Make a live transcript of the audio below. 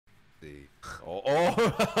Oh.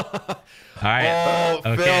 All right.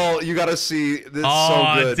 Oh, okay. Phil, you gotta see. This is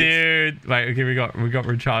so good. Dude. Right. Okay. We got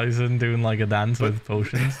Richarlison doing like a dance with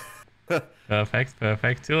potions. Perfect.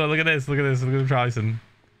 Perfect. Oh, look at this. Look at this. Look at Richarlison.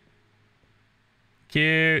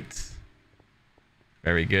 Cute.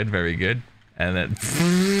 Very good. Very good. And then.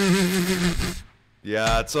 Yeah,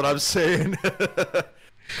 that's what I'm saying.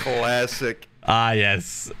 Classic. Ah,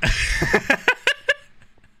 yes.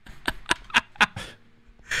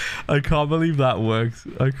 I can't believe that works.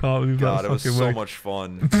 I can't believe that God, it was fucking so works. much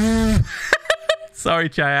fun. Sorry,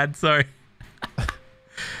 Chayanne. Sorry.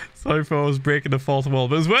 Sorry for always breaking the fourth wall.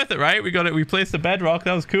 But it was worth it, right? We got it. We placed the bedrock.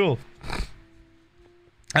 That was cool.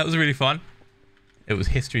 That was really fun. It was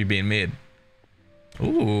history being made.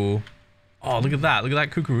 Ooh. Oh, look at that. Look at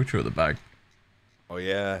that Cucurucho at the back. Oh,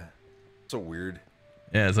 yeah. So weird.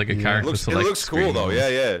 Yeah, it's like a character select It looks screen. cool, though. Yeah,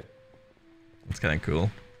 yeah. It's kind of cool.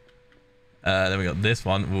 Then we got this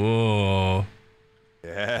one. Whoa.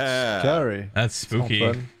 Yeah. Scary. That's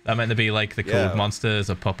spooky. That meant to be like the cold monster as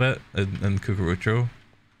a puppet and Cucurucho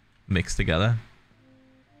mixed together.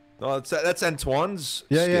 No, that's Antoine's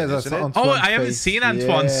Yeah, skin, yeah, that's isn't it? Antoine's Oh, I haven't face. seen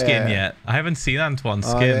Antoine's skin yet. I haven't seen Antoine's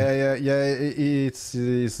skin. Yeah. It's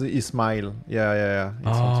his smile. Yeah. It's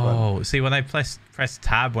Antoine. Oh, see, when I pressed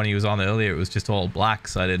tab when he was on earlier, it was just all black,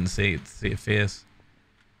 so I didn't see a face.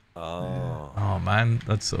 Oh. Oh man,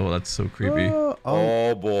 that's so creepy.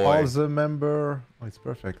 Oh boy. All the member. Oh, it's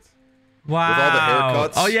perfect. Wow. With all the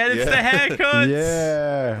haircuts. Oh yeah, it's the haircuts.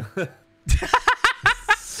 Yeah.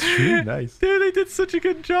 It's really nice. Dude, they did such a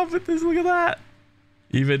good job with this. Look at that.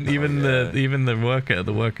 Even the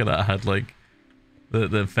worker that had like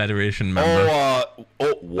the Federation member.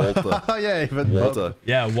 Walter. Yeah, even Walter. Bob.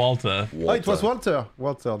 Yeah, Walter. Oh, it was Walter.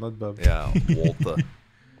 Walter, not Bob. Yeah, Walter.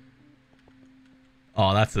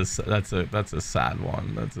 Oh, that's a sad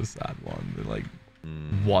one. That's a sad one. They're like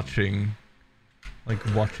watching.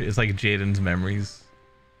 It's like Jaiden's memories.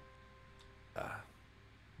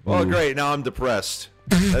 Well, great. Now I'm depressed.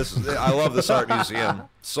 I love this art museum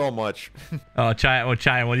so much. Oh,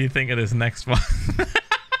 Chayanne, what do you think of this next one?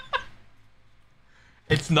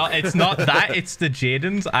 It's not that. It's the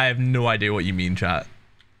Jaiden's. I have no idea what you mean, chat.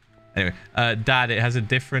 Anyway, Dad, it has a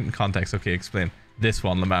different context. Okay, explain. This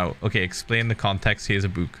one, Lamau. Okay, explain the context. Here's a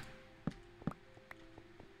book.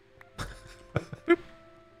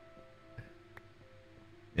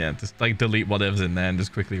 Yeah, just like delete whatever's in there and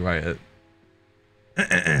just quickly write it.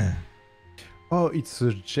 Oh, it's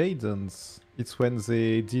Jaiden's. It's when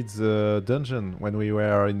they did the dungeon when we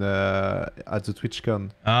were in at the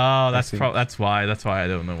TwitchCon. Oh, that's why. That's why I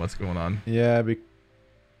don't know what's going on. Yeah,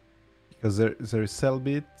 because there is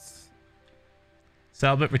CELLBIT.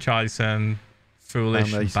 CELLBIT, Richarlison,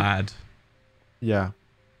 Foolish, Bad. Yeah.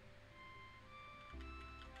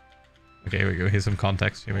 Okay, here we go. Here's some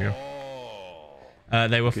context. Here we go.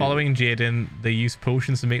 They were following Jaiden. They used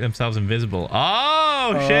potions to make themselves invisible.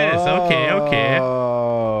 Oh shit! Okay.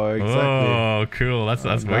 Oh, exactly. Oh, cool. That's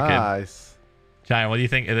wicked. Nice. Chayanne, what do you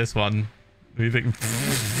think of this one? What do you think?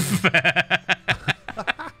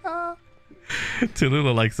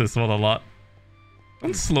 Tallulah likes this one a lot.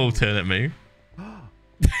 Don't slow turn at me.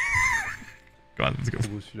 Go on, let's go.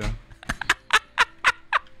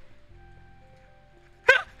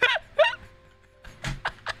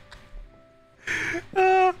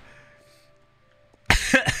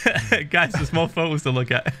 Guys, there's more photos to look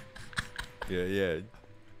at. Yeah.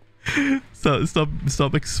 So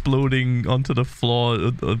stop exploding onto the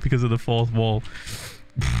floor because of the fourth wall.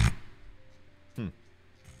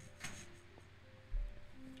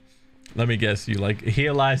 Let me guess, you like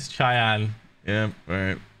here lies Chayanne. Yeah,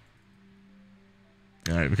 alright.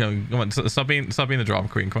 Alright, come on, stop being the drama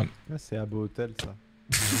queen, come on. C'est un beau hôtel, ça.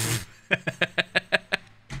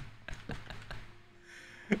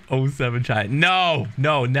 07 Chayanne.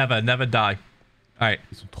 No, never die. Alright.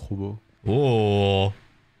 Ils sont trop beaux. Oh,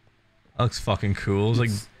 that looks fucking cool. It's like,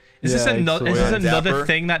 is this another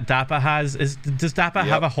thing that Dapper has? Does Dapper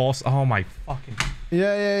have a horse? Oh my fucking.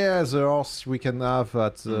 Yeah. The horse we can have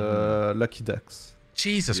at Lucky Ducks.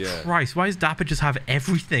 Jesus Christ! Why does Dapper just have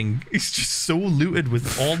everything? He's just so looted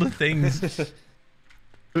with all the things.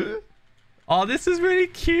 Oh, this is really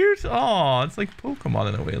cute. Oh, it's like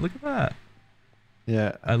Pokemon in a way. Look at that.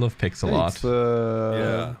 Yeah, I love pics a lot.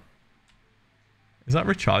 Yeah. Is that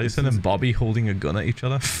Richarlison and Bobby holding a gun at each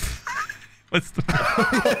other? What is that?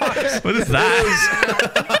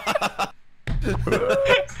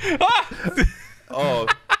 Oh,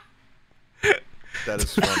 that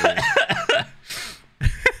is funny.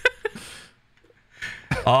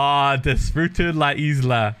 Oh, disfruta la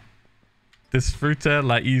isla. Disfruta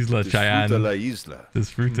la isla, Chayanne. Disfruta la isla.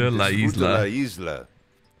 Disfruta la isla. La isla.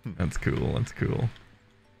 That's cool. That's cool.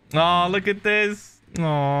 Oh, look at this.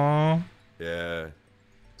 Oh. Yeah.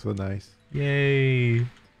 So nice. Yay.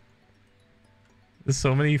 There's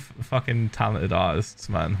so many fucking talented artists,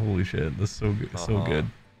 man. Holy shit. They're so good. So good.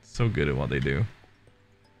 So good at what they do.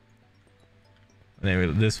 Anyway,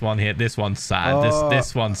 this one here. This one's sad.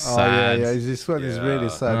 This one's sad. Yeah. This one is really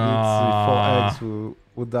sad. Aww. It's the 4 eggs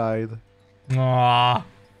who died.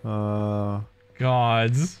 Aww.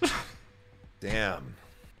 God. Damn.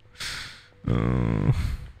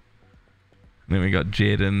 Then we got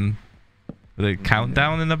Jaiden with a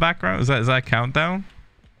countdown in the background. Is that a countdown?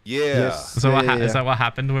 Yeah. Yes. So is that what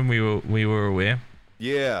happened when we were away?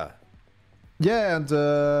 Yeah. Yeah, and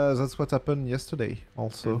that's what happened yesterday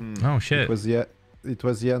also. Oh shit. It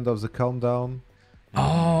was the end of the countdown.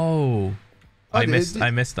 Oh. I missed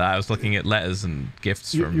that. I was looking at letters and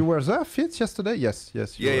gifts from. You were there, Fitz, yesterday? Yes.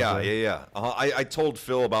 Yeah. I told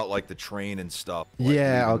Phil about like the train and stuff. Like,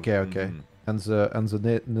 okay. And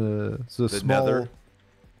the small nether.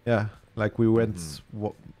 Yeah, like we went.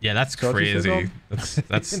 Yeah, that's crazy.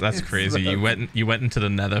 That's crazy. You went into the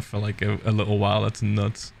nether for like a little while. That's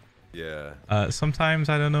nuts. Yeah. Sometimes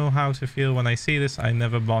I don't know how to feel when I see this. I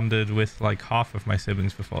never bonded with like half of my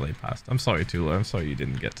siblings before they passed. I'm sorry, Tula. I'm sorry you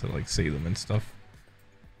didn't get to like see them and stuff.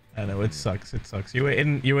 I know it sucks. It sucks. You were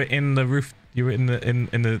in the roof. You were in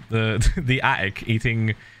the attic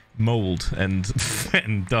eating mold and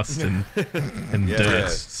dust and dirt.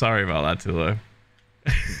 Sorry about that, Tula.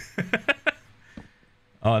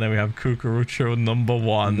 Oh, then we have Cucurucho number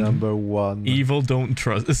one. Evil don't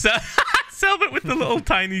trust. Selbit with the little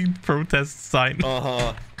tiny protest sign.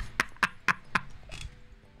 Of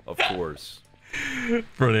course.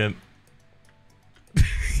 Brilliant.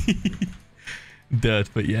 Dirt,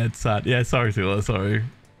 but yeah, it's sad. Yeah, sorry, Tula, sorry.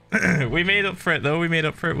 We made up for it, though. We made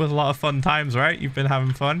up for it with a lot of fun times, right? You've been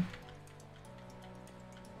having fun?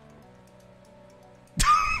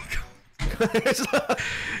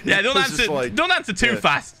 Yeah, don't answer too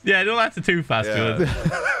fast. Yeah, don't answer too fast, Tula.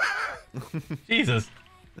 Jesus.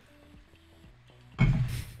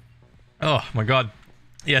 Oh my god.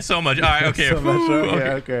 Yeah, so much. All right, okay. So much,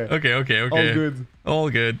 Okay. All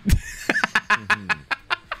good.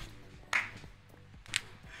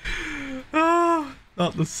 Oh,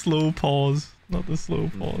 not the slow pause.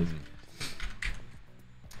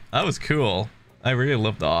 That was cool. I really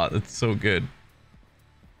love the art. It's so good.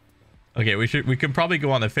 Okay, we can probably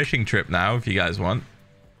go on a fishing trip now if you guys want.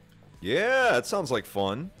 Yeah, that sounds like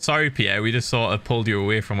fun. Sorry, Pierre. We just sort of pulled you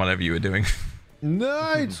away from whatever you were doing.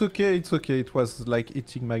 No, it's okay. It was like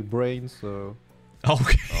eating my brain, so.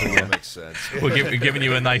 Okay. Oh, that makes sense. We're giving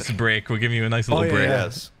you a nice break. We're giving you a nice little break.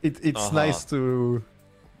 Yes. It's nice to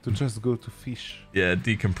just go to fish. Yeah,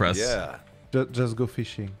 decompress. Yeah. Just go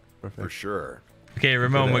fishing. Perfect. For sure. Okay,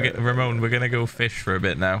 Ramon, we're gonna go fish for a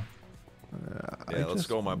bit now. Yeah, let's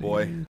go, my boy.